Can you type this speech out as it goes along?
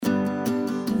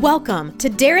Welcome to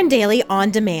Darren Daily On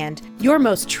Demand, your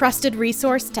most trusted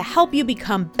resource to help you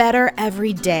become better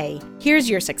every day. Here's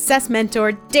your success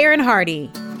mentor, Darren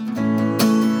Hardy.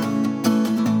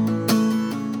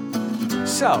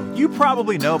 So, you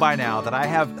probably know by now that I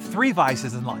have three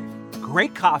vices in life: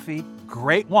 great coffee,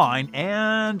 great wine,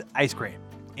 and ice cream.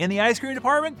 In the ice cream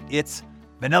department, it's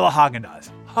vanilla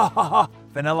Häagen-Dazs. Ha ha ha,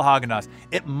 vanilla Häagen-Dazs.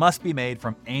 It must be made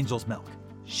from angel's milk.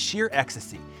 Sheer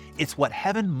ecstasy. It's what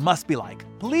heaven must be like.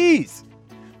 Please.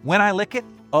 When I lick it,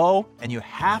 and you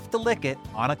have to lick it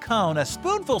on a cone. A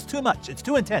spoonful's too much. It's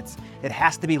too intense. It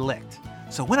has to be licked.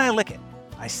 So when I lick it,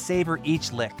 I savor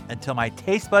each lick until my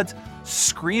taste buds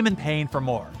scream in pain for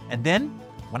more. And then,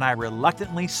 when I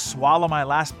reluctantly swallow my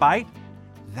last bite,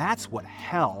 that's what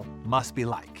hell must be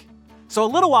like. So a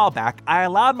little while back, I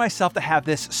allowed myself to have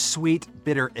this sweet,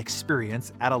 bitter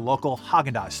experience at a local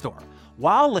Häagen-Dazs store.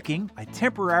 While licking, I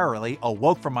temporarily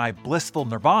awoke from my blissful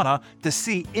nirvana to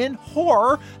see in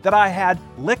horror that I had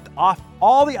licked off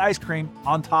all the ice cream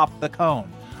on top of the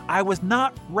cone. I was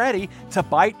not ready to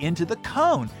bite into the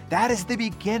cone. That is the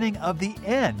beginning of the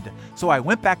end. So I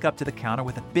went back up to the counter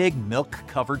with a big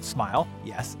milk-covered smile,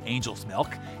 yes, angel's milk,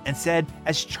 and said,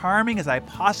 as charming as I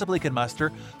possibly could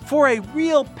muster, "For a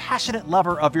real passionate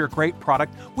lover of your great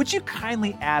product, would you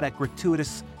kindly add a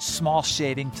gratuitous small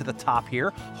shaving to the top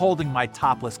here," holding my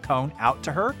topless cone out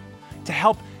to her, to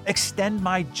help extend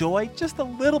my joy just a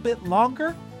little bit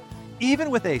longer?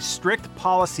 Even with a strict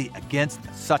policy against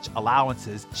such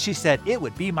allowances, she said it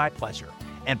would be my pleasure,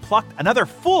 and plucked another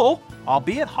full,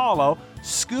 albeit hollow,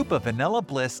 scoop of vanilla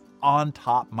bliss on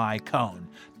top my cone.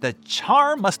 The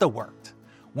charm must have worked.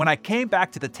 When I came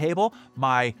back to the table,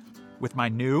 with my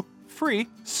new free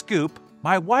scoop,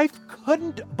 my wife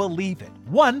couldn't believe it.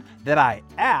 One, that I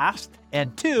asked,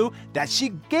 and two, that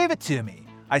she gave it to me.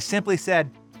 I simply said,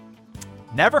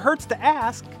 "Never hurts to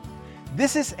ask."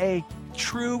 This is a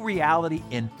true reality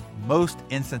in most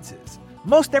instances.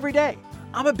 Most every day.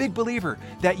 I'm a big believer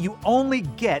that you only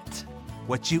get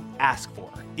what you ask for.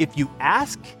 If you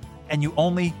ask and you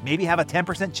only maybe have a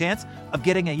 10% chance of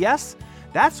getting a yes,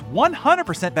 that's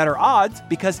 100% better odds,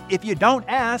 because if you don't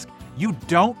ask, you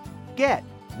don't get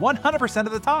 100%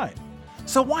 of the time.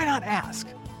 So why not ask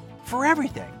for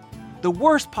everything? The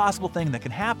worst possible thing that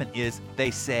can happen is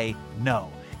they say no.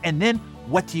 And then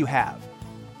what do you have?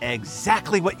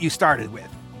 Exactly what you started with.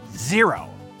 Zero.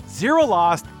 Zero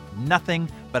lost, nothing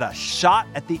but a shot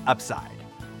at the upside.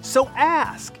 So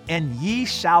ask, and ye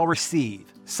shall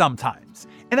receive sometimes.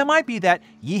 And it might be that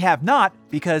ye have not,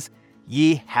 because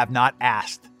ye have not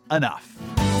asked enough.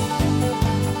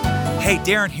 Hey,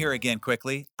 Darren here again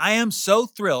quickly. I am so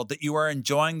thrilled that you are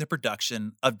enjoying the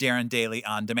production of Darren Daily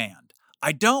On Demand.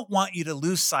 I don't want you to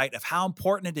lose sight of how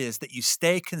important it is that you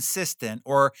stay consistent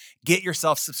or get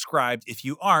yourself subscribed, if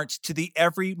you aren't, to the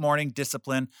every morning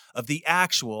discipline of the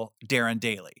actual Darren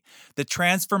Daily. The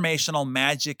transformational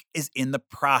magic is in the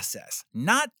process,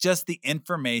 not just the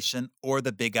information or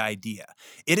the big idea.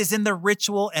 It is in the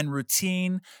ritual and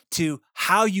routine to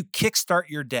how you kickstart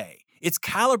your day. It's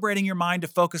calibrating your mind to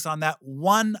focus on that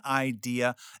one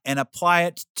idea and apply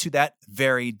it to that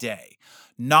very day.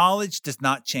 Knowledge does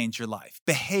not change your life.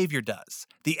 Behavior does.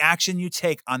 The action you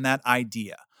take on that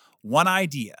idea, one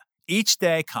idea, each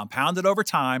day compounded over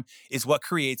time, is what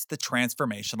creates the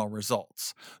transformational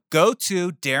results. Go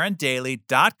to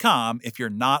darrendaily.com if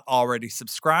you're not already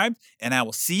subscribed, and I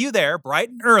will see you there bright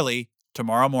and early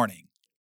tomorrow morning.